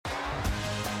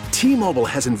T-Mobile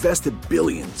has invested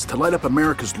billions to light up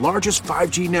America's largest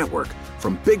 5G network,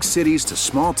 from big cities to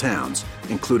small towns,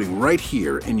 including right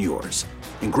here in yours.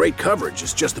 And great coverage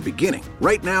is just the beginning.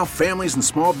 Right now, families and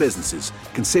small businesses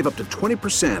can save up to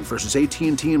 20% versus AT&T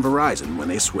and Verizon when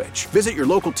they switch. Visit your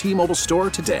local T-Mobile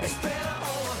store today.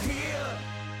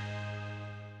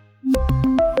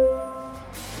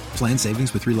 Plan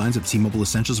savings with 3 lines of T-Mobile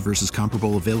Essentials versus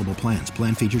comparable available plans.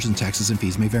 Plan features and taxes and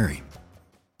fees may vary.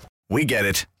 We get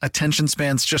it. Attention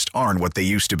spans just aren't what they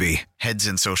used to be. Heads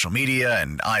in social media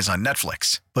and eyes on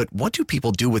Netflix. But what do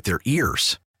people do with their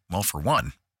ears? Well, for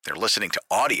one, they're listening to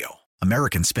audio.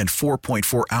 Americans spend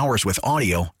 4.4 hours with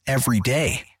audio every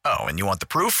day. Oh, and you want the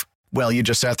proof? Well, you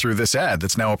just sat through this ad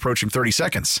that's now approaching 30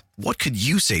 seconds. What could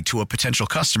you say to a potential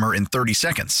customer in 30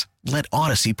 seconds? Let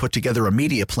Odyssey put together a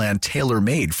media plan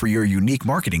tailor-made for your unique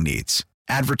marketing needs.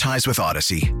 Advertise with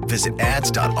Odyssey. Visit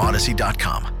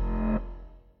ads.odyssey.com.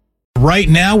 Right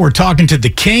now, we're talking to the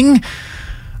king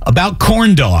about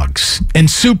corn dogs and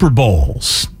Super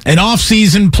Bowls and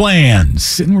off-season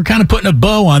plans. And we're kind of putting a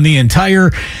bow on the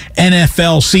entire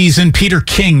NFL season. Peter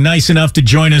King, nice enough to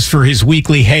join us for his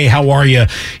weekly Hey, How Are You?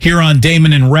 Here on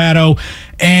Damon and Ratto.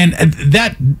 And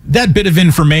that bit of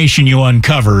information you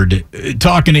uncovered,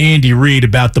 talking to Andy Reid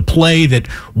about the play that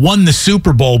won the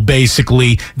Super Bowl,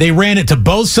 basically, they ran it to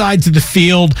both sides of the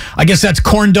field. I guess that's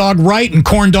corn dog right and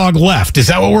corn dog left. Is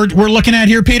that what we're looking at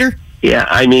here, Peter? Yeah,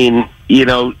 I mean, you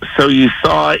know, so you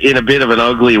saw in a bit of an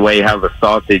ugly way how the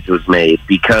sausage was made,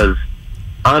 because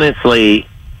honestly,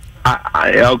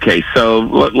 okay, so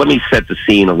let me set the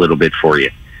scene a little bit for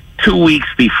you. 2 weeks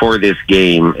before this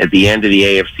game, at the end of the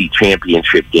AFC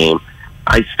Championship game,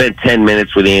 I spent 10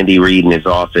 minutes with Andy Reid in his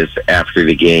office after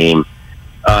the game,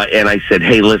 and I said,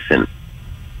 hey, listen,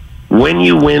 when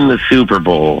you win the Super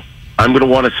Bowl, I'm going to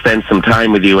want to spend some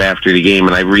time with you after the game,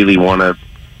 and I really want to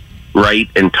write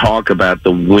and talk about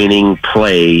the winning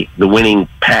play, the winning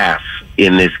pass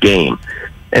in this game.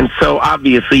 And so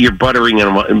obviously you're buttering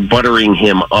him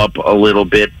up a little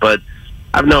bit, but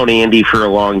I've known Andy for a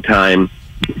long time.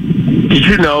 Did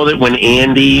you know that when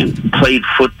Andy played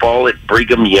football at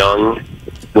Brigham Young,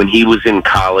 when he was in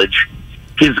college,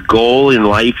 his goal in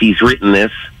life, he's written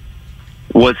this,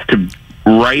 was to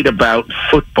write about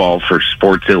football for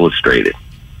Sports Illustrated.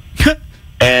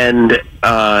 And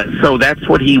so that's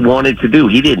what he wanted to do.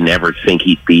 He didn't ever think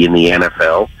he'd be in the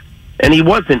NFL. And he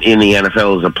wasn't in the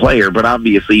NFL as a player, but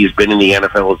obviously he's been in the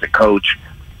NFL as a coach.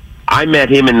 I met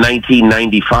him in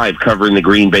 1995 covering the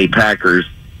Green Bay Packers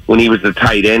when he was the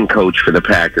tight end coach for the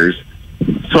Packers.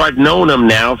 So I've known him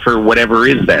now for whatever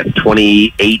is that,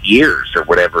 28 years or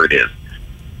whatever it is.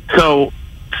 So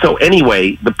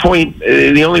anyway, the point,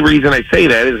 the only reason I say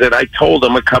that is that I told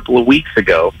him a couple of weeks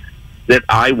ago that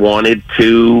I wanted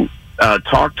to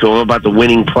talk to him about the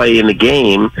winning play in the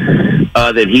game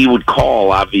that he would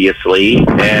call, obviously.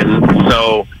 And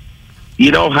so,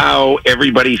 you know how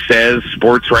everybody says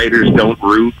sports writers don't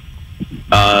root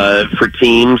for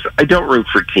teams? I don't root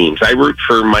for teams. I root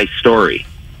for my story.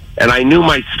 And I knew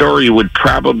my story would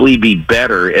probably be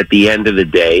better at the end of the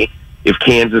day if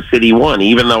Kansas City won,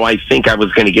 even though I think I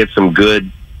was going to get some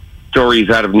good stories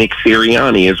out of Nick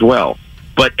Sirianni as well.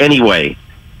 But anyway,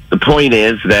 the point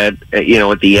is that, you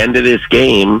know, at the end of this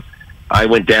game, I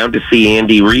went down to see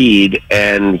Andy Reid,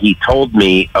 and he told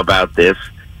me about this.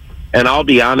 And I'll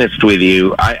be honest with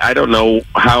you, I don't know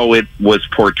how it was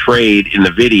portrayed in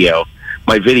the video.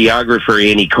 My videographer,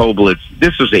 Annie Koblitz,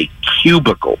 this was a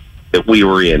cubicle that we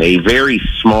were in, a very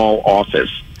small office.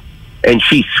 And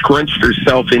she scrunched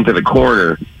herself into the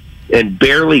corner and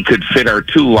barely could fit our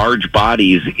two large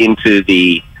bodies into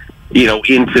the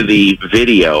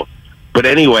video. But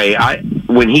anyway,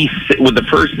 when the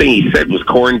first thing he said was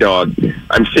corn dog,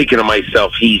 I'm thinking to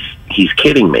myself, he's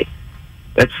kidding me.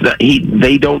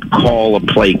 They don't call a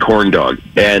play corn dog.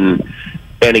 And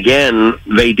again,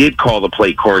 they did call the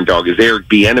play corn dog. As Eric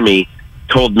Bieniemy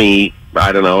told me,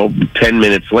 I don't know, 10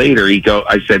 minutes later,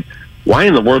 I said, why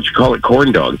in the world you call it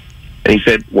corn dog? And he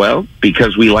said, well,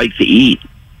 because we like to eat.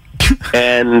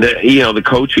 And, the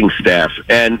coaching staff.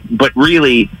 But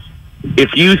really,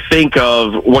 if you think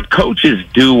of what coaches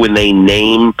do when they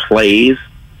name plays,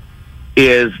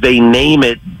 is they name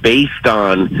it based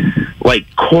on, like,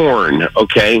 corn,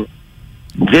 okay?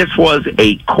 This was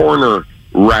a corner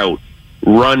route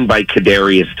run by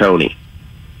Kadarius Toney.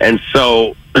 And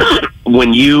so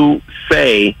when you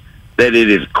say that it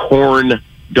is corn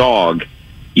dog,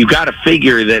 you got to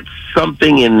figure that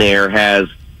something in there has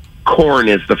corn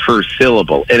as the first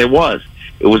syllable. And it was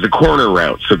a corner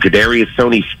route. So Kadarius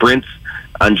Toney sprints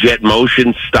on jet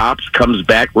motion, stops, comes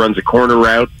back, runs a corner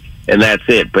route, and that's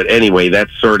it. But anyway,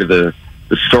 that's sort of the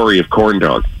story of corn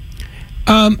dog.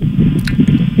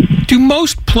 Do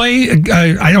most play,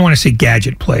 I don't want to say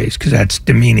gadget plays because that's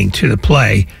demeaning to the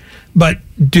play, but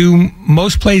do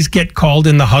most plays get called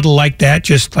in the huddle like that,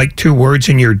 just like 2 words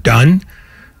and you're done?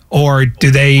 Or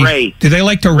do they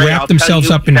like to wrap themselves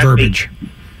up in verbiage?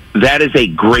 That is a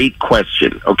great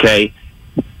question, okay?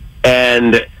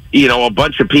 And, a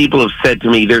bunch of people have said to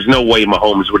me, there's no way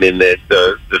Mahomes would in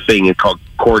the thing called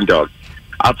corn dog.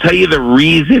 I'll tell you the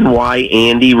reason why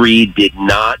Andy Reid did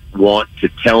not want to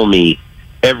tell me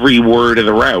every word of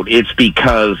the route. It's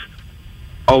because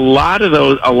a lot of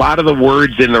the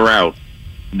words in the route,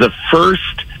 the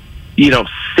first,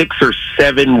 6 or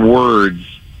 7 words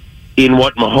in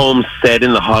what Mahomes said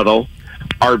in the huddle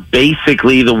are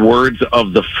basically the words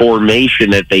of the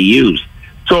formation that they use.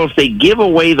 So if they give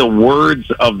away the words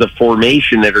of the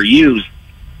formation that are used,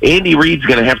 Andy Reid's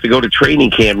going to have to go to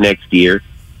training camp next year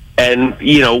and,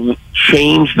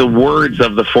 change the words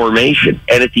of the formation.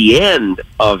 And at the end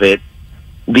of it,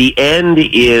 the end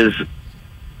is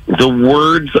the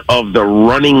words of the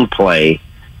running play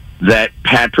that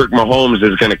Patrick Mahomes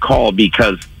is going to call,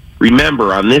 because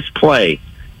remember, on this play,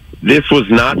 this was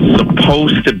not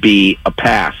supposed to be a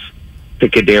pass to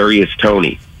Kadarius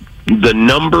Toney. The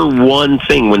number one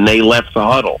thing when they left the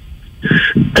huddle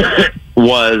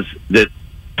was that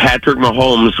Patrick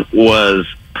Mahomes was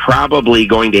probably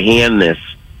going to hand this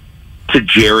to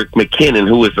Jerick McKinnon,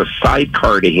 who was a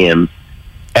sidecar to him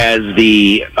as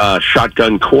the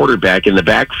shotgun quarterback in the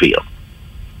backfield.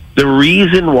 The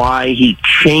reason why he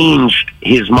changed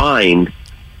his mind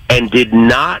and did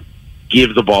not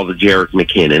give the ball to Jerick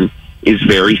McKinnon is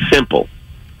very simple.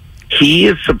 He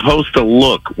is supposed to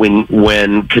look when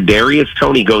Kadarius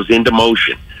Toney goes into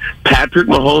motion. Patrick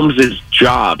Mahomes'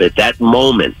 job at that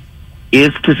moment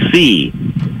is to see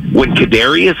when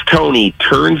Kadarius Toney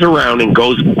turns around and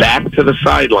goes back to the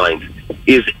sidelines,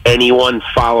 is anyone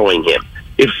following him?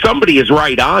 If somebody is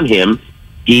right on him,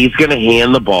 he's going to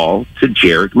hand the ball to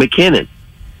Jerick McKinnon.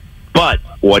 But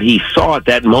what he saw at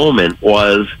that moment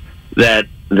was that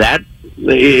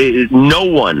no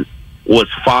one was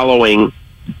following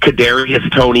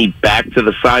Kadarius Toney back to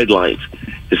the sidelines.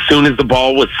 As soon as the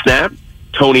ball was snapped,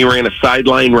 Toney ran a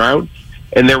sideline route,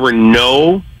 and there were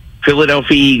no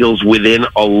Philadelphia Eagles within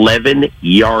 11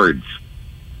 yards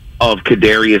of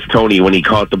Kadarius Toney when he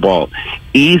caught the ball.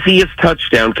 Easiest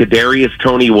touchdown Kadarius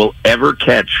Toney will ever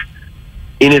catch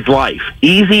in his life.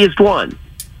 Easiest one.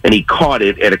 And he caught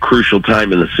it at a crucial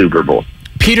time in the Super Bowl.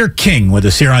 Peter King with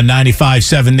us here on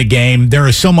 95.7 The Game. There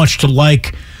is so much to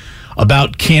like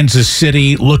about Kansas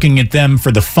City, looking at them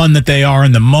for the fun that they are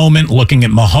in the moment, looking at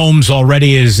Mahomes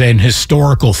already as an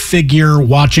historical figure,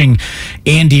 watching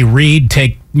Andy Reid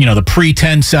take, the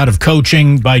pretense out of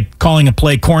coaching by calling a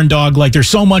play corn dog. Like, there's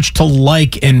so much to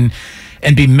like and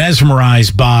be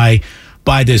mesmerized by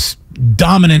this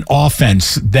dominant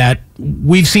offense that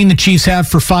we've seen the Chiefs have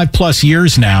for 5+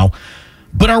 years now.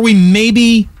 But are we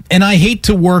maybe, and I hate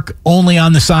to work only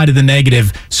on the side of the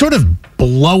negative, sort of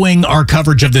blowing our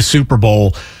coverage of the Super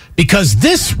Bowl? Because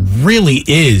this really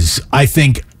is, I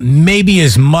think, maybe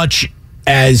as much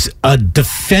as a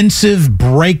defensive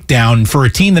breakdown for a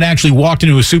team that actually walked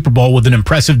into a Super Bowl with an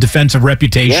impressive defensive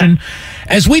reputation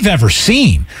as we've ever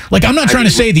seen. Like, I'm not trying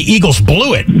to say the Eagles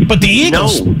blew it, but the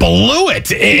Eagles blew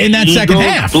it in that second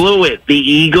half. The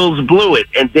Eagles blew it.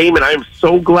 And, Damon, I'm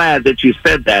so glad that you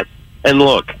said that. And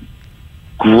look,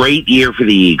 great year for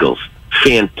the Eagles.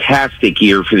 Fantastic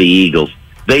year for the Eagles.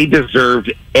 They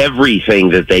deserved everything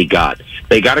that they got.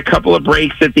 They got a couple of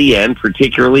breaks at the end,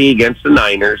 particularly against the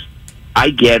Niners. I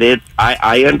get it.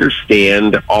 I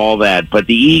understand all that. But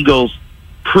the Eagles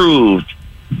proved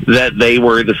that they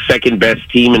were the second best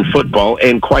team in football,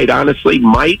 and quite honestly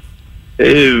might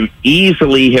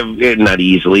easily have, not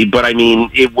easily, but I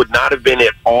mean, it would not have been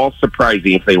at all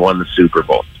surprising if they won the Super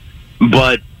Bowl.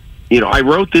 But, I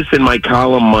wrote this in my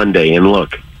column Monday, and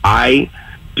look, I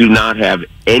do not have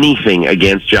anything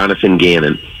against Jonathan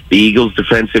Gannon, the Eagles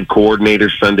defensive coordinator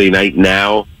Sunday night,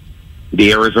 now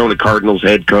the Arizona Cardinals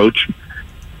head coach.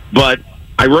 But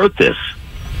I wrote this.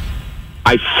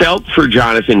 I felt for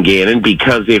Jonathan Gannon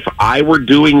because if I were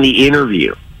doing the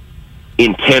interview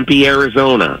in Tempe,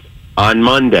 Arizona on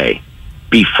Monday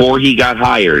before he got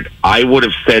hired, I would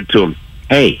have said to him,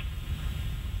 hey,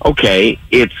 okay,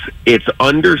 it's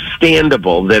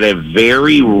understandable that a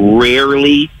very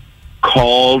rarely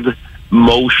called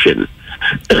motion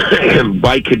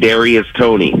by Kadarius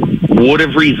Toney would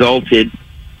have resulted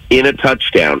in a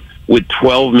touchdown with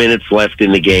 12 minutes left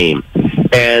in the game.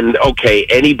 And okay,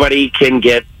 anybody can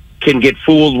get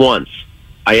fooled once.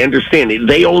 I understand it.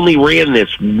 They only ran this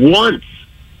once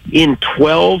in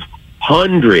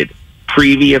 1,200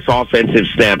 previous offensive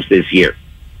snaps this year.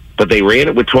 But they ran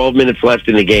it with 12 minutes left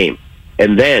in the game.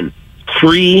 And then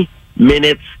 3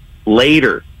 minutes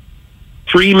later,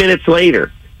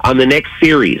 on the next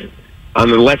series, on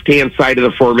the left-hand side of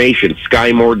the formation,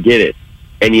 Sky Moore did it.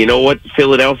 And you know what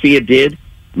Philadelphia did?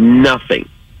 Nothing.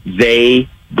 They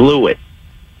blew it.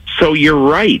 So you're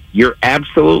right. You're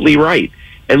absolutely right.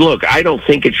 And look, I don't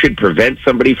think it should prevent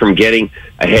somebody from getting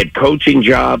a head coaching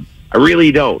job. I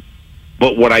really don't.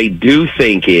 But what I do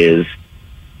think is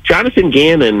Jonathan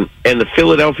Gannon and the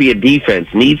Philadelphia defense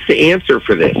needs to answer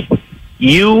for this.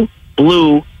 You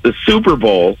blew the Super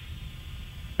Bowl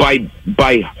by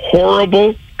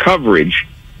horrible coverage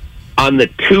on the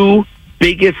 2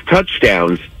 biggest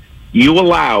touchdowns you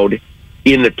allowed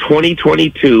in the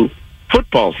 2022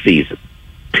 football season.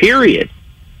 Period.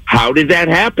 How did that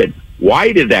happen?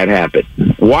 Why did that happen?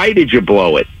 Why did you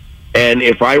blow it? And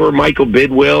if I were Michael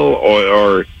Bidwill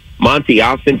or Monty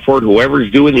Ossenfort,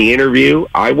 whoever's doing the interview,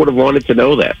 I would have wanted to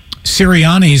know that.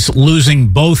 Sirianni's losing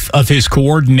both of his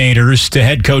coordinators to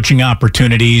head coaching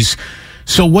opportunities.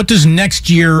 So what does next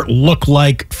year look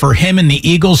like for him and the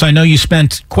Eagles? I know you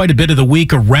spent quite a bit of the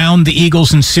week around the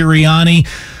Eagles and Sirianni.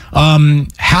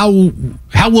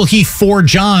 How will he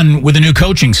forge on with a new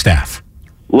coaching staff?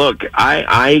 Look,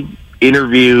 I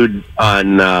interviewed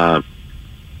on a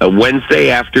Wednesday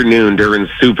afternoon during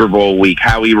Super Bowl week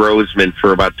Howie Roseman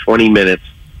for about 20 minutes.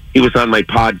 He was on my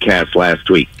podcast last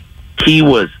week. He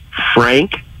was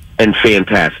frank and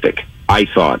fantastic, I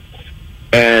thought.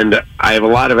 And I have a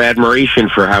lot of admiration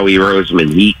for Howie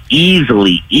Roseman. He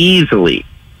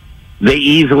they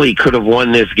easily could have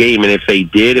won this game, and if they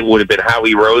did, it would have been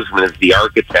Howie Roseman as the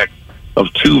architect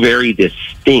of 2 very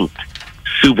distinct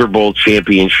Super Bowl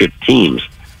championship teams,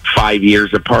 5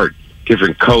 years apart.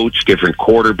 Different coach, different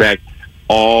quarterback,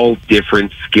 all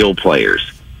different skill players.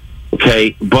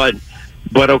 Okay, but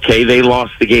okay, they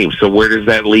lost the game. So where does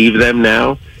that leave them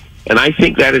now? And I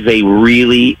think that is a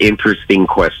really interesting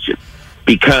question,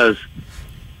 because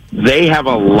they have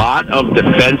a lot of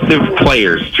defensive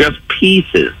players, just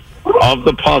pieces of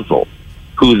the puzzle,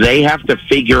 who they have to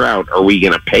figure out, are we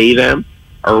going to pay them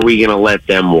or are we going to let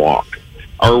them walk?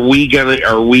 Are we going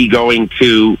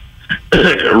to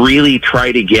really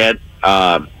try to get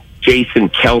Jason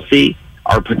Kelce,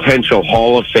 our potential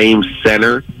Hall of Fame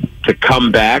center, to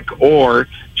come back, or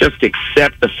just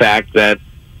accept the fact that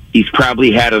he's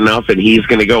probably had enough and he's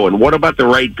going to go? And what about the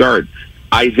right guard,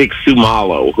 Isaac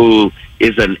Sumalo, who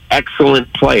is an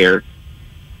excellent player,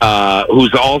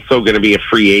 who's also going to be a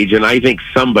free agent? I think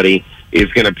somebody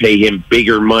is going to pay him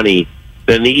bigger money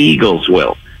than the Eagles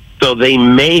will. So they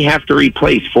may have to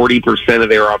replace 40% of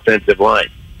their offensive line.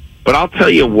 But I'll tell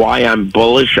you why I'm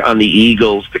bullish on the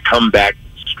Eagles to come back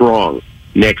strong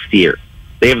next year.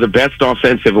 They have the best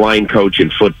offensive line coach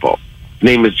in football. His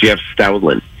name is Jeff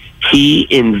Stoutland. He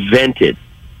invented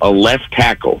a left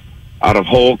tackle out of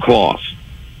whole cloth,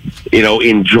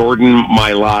 in Jordan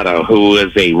Mailata, who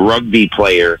is a rugby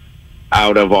player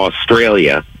out of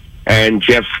Australia. And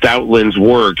Jeff Stoutland's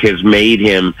work has made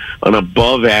him an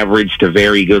above average to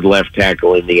very good left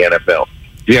tackle in the NFL.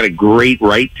 He's got a great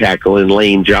right tackle in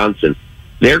Lane Johnson.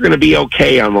 They're going to be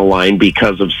okay on the line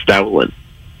because of Stoutland.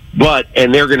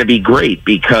 And they're going to be great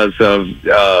because of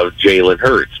Jalen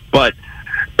Hurts. But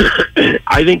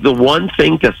I think the one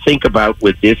thing to think about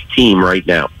with this team right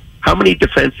now, how many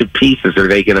defensive pieces are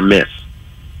they going to miss?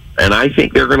 And I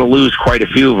think they're going to lose quite a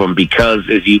few of them because,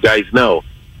 as you guys know,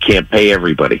 can't pay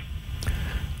everybody.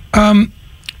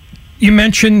 You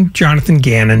mentioned Jonathan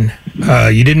Gannon.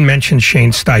 You didn't mention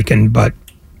Shane Steichen, but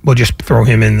we'll just throw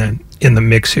him in the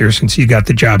mix here since you got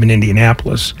the job in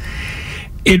Indianapolis.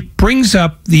 It brings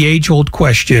up the age-old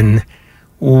question,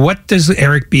 what does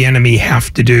Eric Bieniemy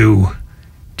have to do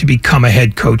to become a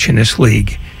head coach in this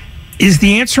league? Is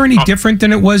the answer any different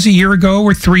than it was a year ago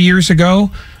or 3 years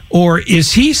ago? Or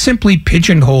is he simply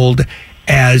pigeonholed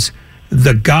as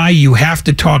the guy you have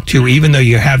to talk to even though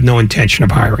you have no intention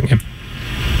of hiring him?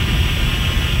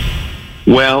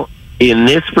 Well, in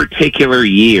this particular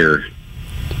year,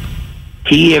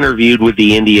 he interviewed with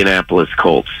the Indianapolis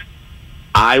Colts.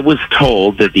 I was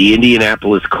told that the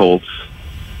Indianapolis Colts,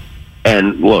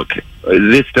 and look,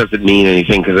 this doesn't mean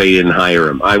anything because they didn't hire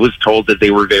him. I was told that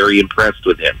they were very impressed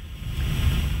with him.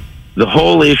 The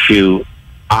whole issue,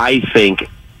 I think,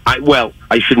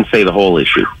 I shouldn't say the whole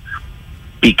issue,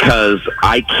 because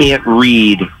I can't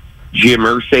read Jim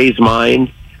Irsay's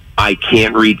mind. I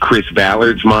can't read Chris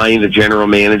Ballard's mind, the general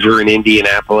manager in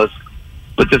Indianapolis.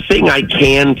 But the thing I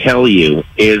can tell you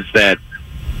is that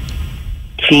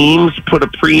teams put a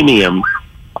premium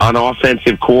on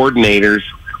offensive coordinators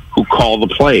who call the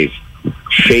plays.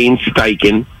 Shane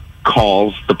Steichen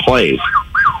calls the plays.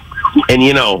 And,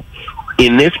 you know,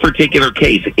 in this particular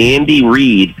case, Andy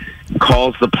Reid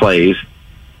calls the plays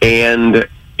and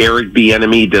Eric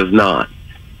Bieniemy does not.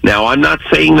 Now, I'm not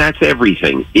saying that's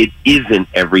everything. It isn't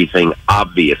everything,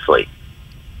 obviously.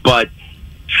 But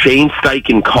Shane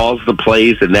Steichen calls the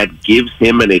plays, and that gives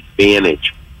him an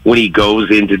advantage when he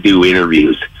goes in to do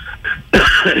interviews.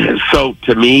 So,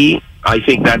 to me, I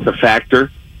think that's a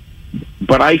factor.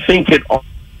 But I think it all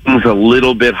seems a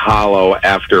little bit hollow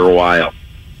after a while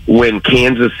when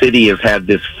Kansas City has had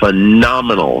this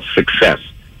phenomenal success.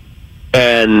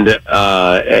 And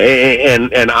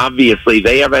obviously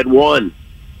they have had one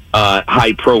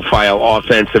high-profile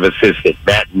offensive assistant,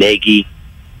 Matt Nagy,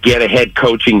 get a head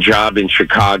coaching job in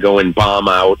Chicago and bomb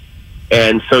out.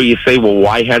 And so you say, well,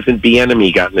 why hasn't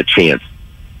Bieniemy gotten a chance?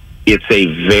 It's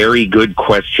a very good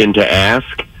question to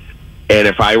ask. And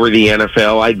if I were the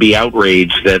NFL, I'd be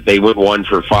outraged that they went 1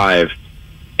 for 5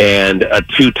 and a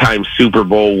 2-time Super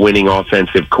Bowl winning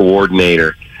offensive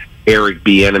coordinator, Eric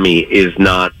Bieniemy, is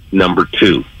not number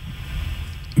 2.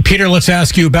 Peter, let's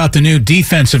ask you about the new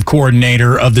defensive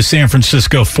coordinator of the San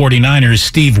Francisco 49ers,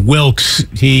 Steve Wilks.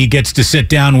 He gets to sit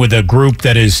down with a group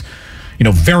that is, you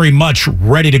know, very much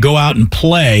ready to go out and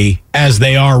play as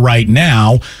they are right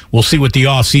now. We'll see what the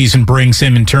offseason brings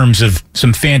him in terms of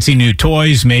some fancy new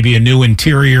toys, maybe a new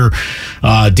interior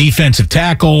defensive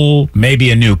tackle,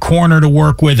 maybe a new corner to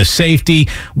work with, a safety.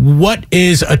 What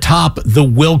is atop the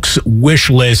Wilks wish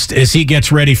list as he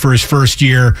gets ready for his first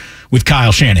year with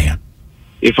Kyle Shanahan?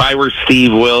 If I were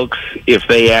Steve Wilks, if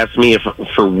they asked me if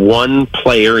for one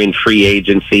player in free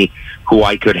agency who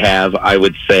I could have, I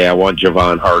would say I want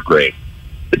Javon Hargrave,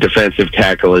 the defensive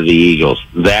tackle of the Eagles.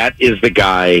 That is the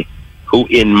guy who,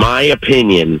 in my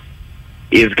opinion,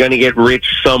 is going to get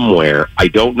rich somewhere. I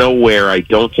don't know where. I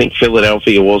don't think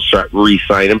Philadelphia will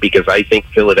re-sign him because I think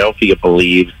Philadelphia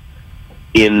believes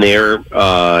in their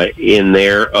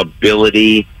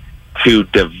ability to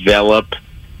develop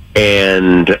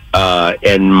and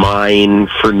mine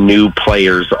for new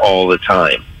players all the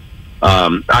time.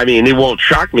 I mean, it won't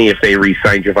shock me if they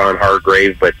re-sign Javon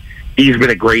Hargrave, but he's been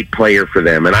a great player for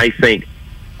them. And I think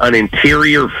an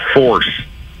interior force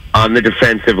on the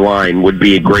defensive line would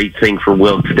be a great thing for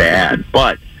Wilks to add.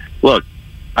 But, look,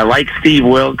 I like Steve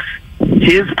Wilks.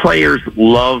 His players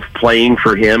love playing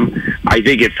for him. I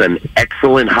think it's an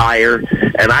excellent hire.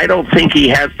 And I don't think he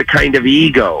has the kind of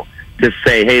ego to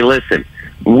say, hey, listen,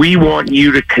 we want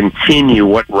you to continue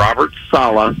what Robert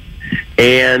Saleh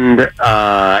and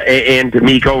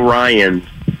DeMeco Ryans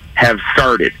have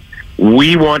started.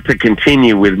 We want to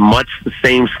continue with much the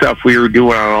same stuff we were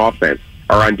doing on offense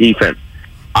or on defense.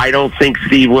 I don't think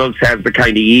Steve Wilks has the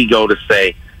kind of ego to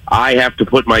say, I have to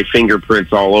put my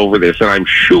fingerprints all over this. And I'm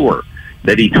sure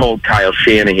that he told Kyle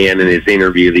Shanahan in his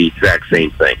interview the exact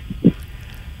same thing.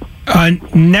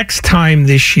 Next time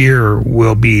this year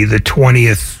will be the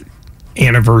 20th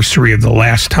anniversary of the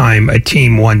last time a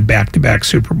team won back-to-back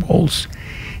Super Bowls.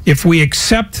 If we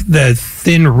accept the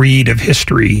thin reed of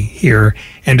history here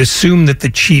and assume that the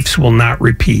Chiefs will not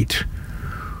repeat,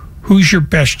 who's your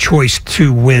best choice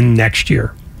to win next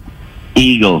year?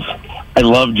 Eagles. I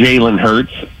love Jalen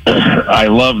Hurts. I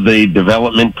love the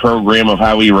development program of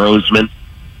Howie Roseman.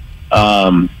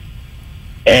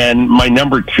 And my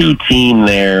number 2 team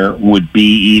there would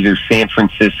be either San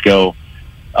Francisco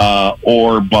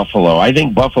or Buffalo. I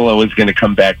think Buffalo is going to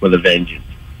come back with a vengeance.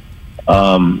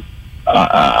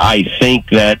 I think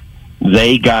that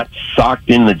they got socked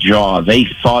in the jaw. They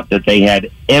thought that they had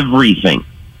everything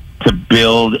to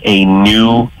build a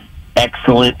new,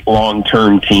 excellent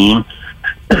long-term team,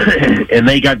 and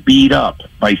they got beat up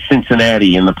by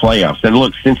Cincinnati in the playoffs. And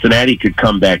look, Cincinnati could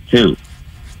come back too.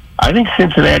 I think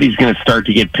Cincinnati's going to start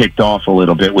to get picked off a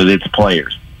little bit with its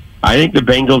players. I think the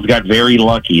Bengals got very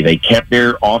lucky. They kept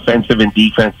their offensive and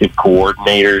defensive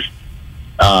coordinators,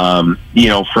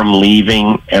 from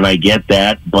leaving, and I get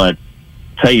that. But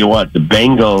tell you what, the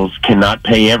Bengals cannot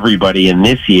pay everybody in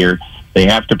this year. They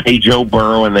have to pay Joe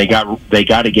Burrow, and they got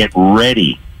to get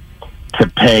ready to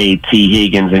pay T.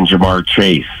 Higgins and Jamar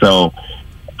Chase. So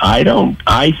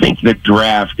I think the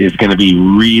draft is going to be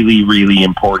really, really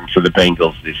important for the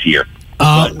Bengals this year.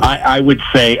 I would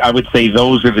say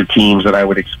those are the teams that I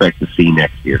would expect to see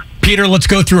next year. Peter, let's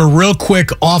go through a real quick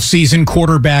offseason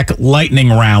quarterback lightning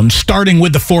round, starting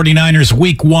with the 49ers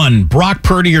week 1. Brock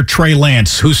Purdy or Trey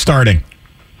Lance? Who's starting?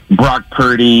 Brock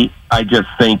Purdy. I just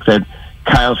think that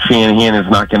Kyle Shanahan is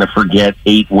not going to forget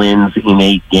 8 wins in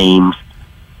 8 games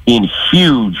in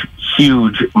huge,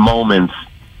 huge moments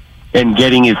and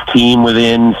getting his team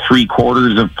within 3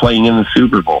 quarters of playing in the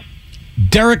Super Bowl.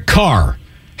 Derek Carr.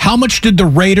 How much did the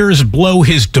Raiders blow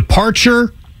his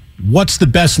departure what's the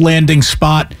best landing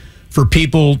spot for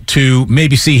people to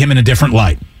maybe see him in a different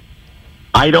light?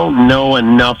 I don't know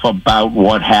enough about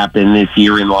what happened this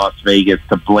year in Las Vegas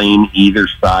to blame either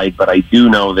side, but I do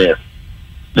know this,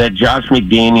 that Josh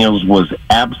McDaniels was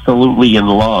absolutely in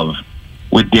love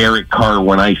with Derek Carr.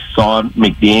 When I saw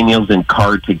McDaniels and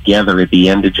Carr together at the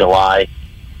end of July,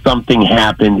 something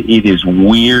happened. It is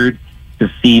weird to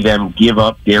see them give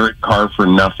up Derek Carr for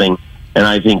nothing. And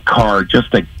I think Carr,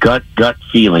 just a gut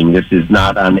feeling, this is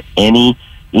not on any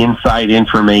inside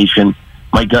information.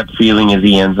 My gut feeling is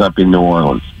he ends up in New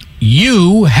Orleans.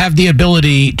 You have the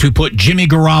ability to put Jimmy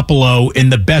Garoppolo in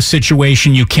the best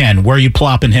situation you can. Where are you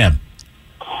plopping him?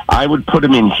 I would put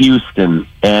him in Houston,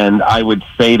 and I would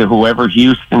say to whoever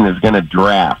Houston is going to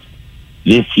draft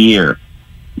this year,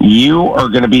 you are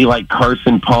going to be like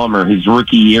Carson Palmer his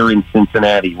rookie year in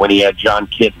Cincinnati when he had John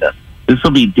Kitna. This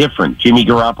will be different. Jimmy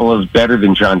Garoppolo is better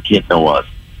than John Kitna was.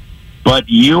 But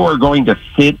you are going to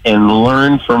sit and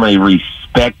learn from a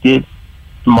respected,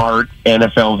 smart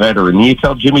NFL veteran. You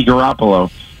tell Jimmy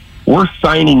Garoppolo, we're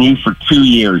signing you for 2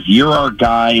 years. You're our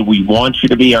guy. We want you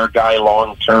to be our guy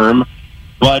long term,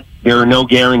 but there are no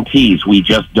guarantees. We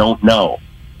just don't know.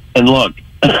 And look,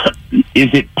 is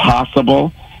it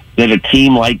possible that a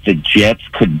team like the Jets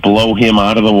could blow him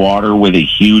out of the water with a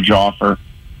huge offer?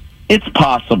 It's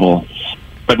possible.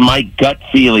 But my gut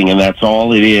feeling, and that's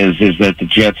all it is that the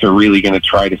Jets are really going to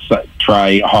try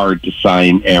hard to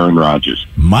sign Aaron Rodgers.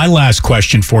 My last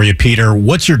question for you, Peter.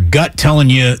 What's your gut telling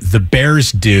you the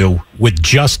Bears do with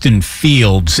Justin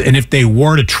Fields? And if they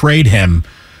were to trade him,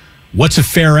 what's a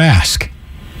fair ask?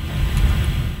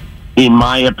 In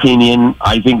my opinion,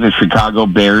 I think the Chicago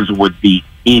Bears would be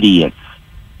idiots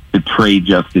to trade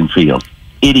Justin Fields.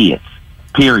 Idiots,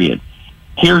 period.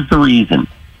 Here's the reason.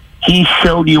 He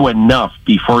showed you enough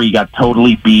before he got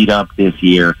totally beat up this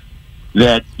year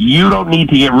that you don't need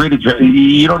to get rid of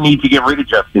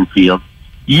Justin Fields.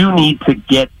 You need to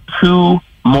get 2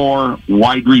 more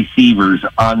wide receivers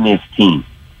on this team.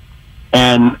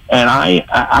 And I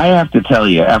have to tell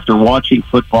you, after watching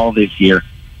football this year,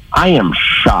 I am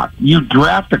shocked. You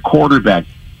draft a quarterback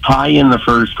high in the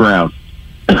first round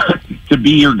to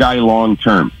be your guy long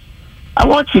term. I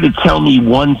want you to tell me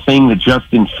one thing that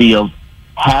Justin Fields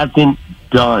hasn't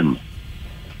done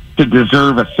to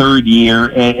deserve a third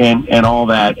year and all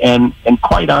that. And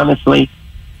quite honestly,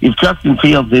 if Justin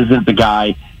Fields isn't the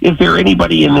guy, is there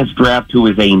anybody in this draft who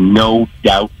is a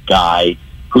no-doubt guy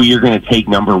who you're going to take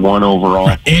number 1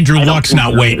 overall? Andrew Luck's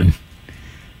not waiting.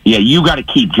 Yeah, you got to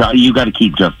keep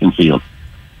Justin Fields.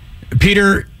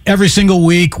 Peter, every single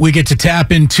week we get to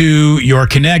tap into your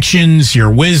connections,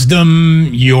 your wisdom,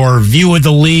 your view of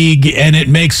the league, and it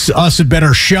makes us a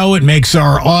better show. It makes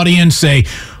our audience a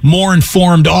more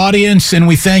informed audience, and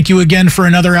we thank you again for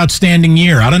another outstanding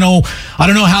year. I don't know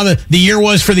how the year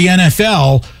was for the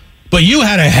NFL, but you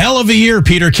had a hell of a year,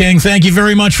 Peter King. Thank you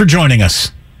very much for joining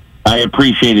us. I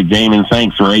appreciate it, Damon.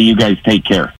 Thanks, Ray. You guys take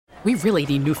care. We really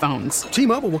need new phones.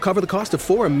 T-Mobile will cover the cost of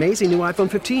 4 amazing new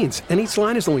iPhone 15s, and each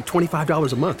line is only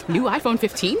 $25 a month. New iPhone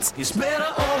 15s? It's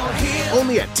better over here.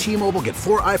 Only at T-Mobile, get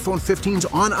 4 iPhone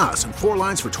 15s on us and 4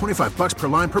 lines for $25 per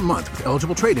line per month with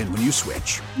eligible trade-in when you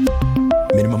switch.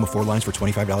 Minimum of 4 lines for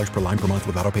 $25 per line per month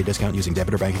with autopay discount using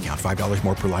debit or bank account. $5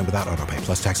 more per line without autopay,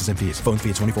 plus taxes and fees. Phone fee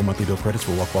at 24 monthly bill credits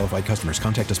for well-qualified customers.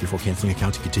 Contact us before canceling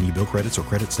account to continue bill credits or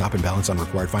credit stop and balance on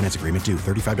required finance agreement due.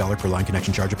 $35 per line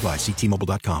connection charge applies. See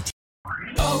T-Mobile.com.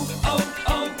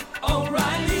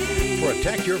 O'Reilly.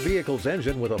 Protect your vehicle's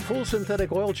engine with a full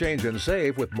synthetic oil change and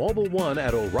save with Mobil 1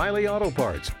 at O'Reilly Auto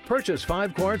Parts. Purchase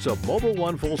 5 quarts of Mobil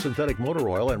 1 full synthetic motor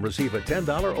oil and receive a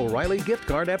 $10 O'Reilly gift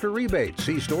card after rebate.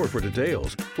 See store for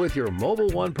details. With your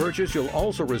Mobil 1 purchase, you'll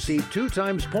also receive 2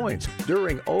 times points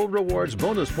during Old Rewards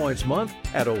Bonus Points Month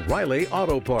at O'Reilly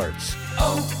Auto Parts.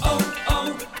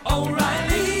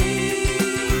 O'Reilly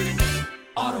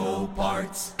Auto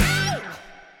Parts.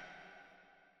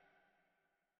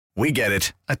 We get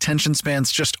it. Attention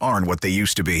spans just aren't what they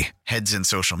used to be. Heads in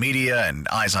social media and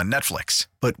eyes on Netflix.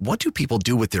 But what do people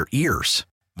do with their ears?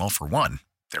 Well, for one,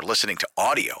 they're listening to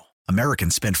audio.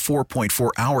 Americans spend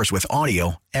 4.4 hours with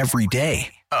audio every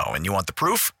day. Oh, and you want the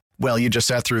proof? Well, you just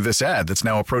sat through this ad that's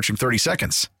now approaching 30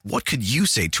 seconds. What could you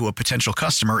say to a potential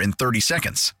customer in 30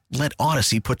 seconds? Let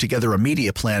Odyssey put together a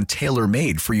media plan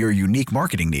tailor-made for your unique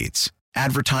marketing needs.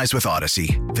 Advertise with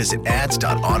Odyssey. Visit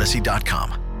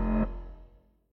ads.odyssey.com.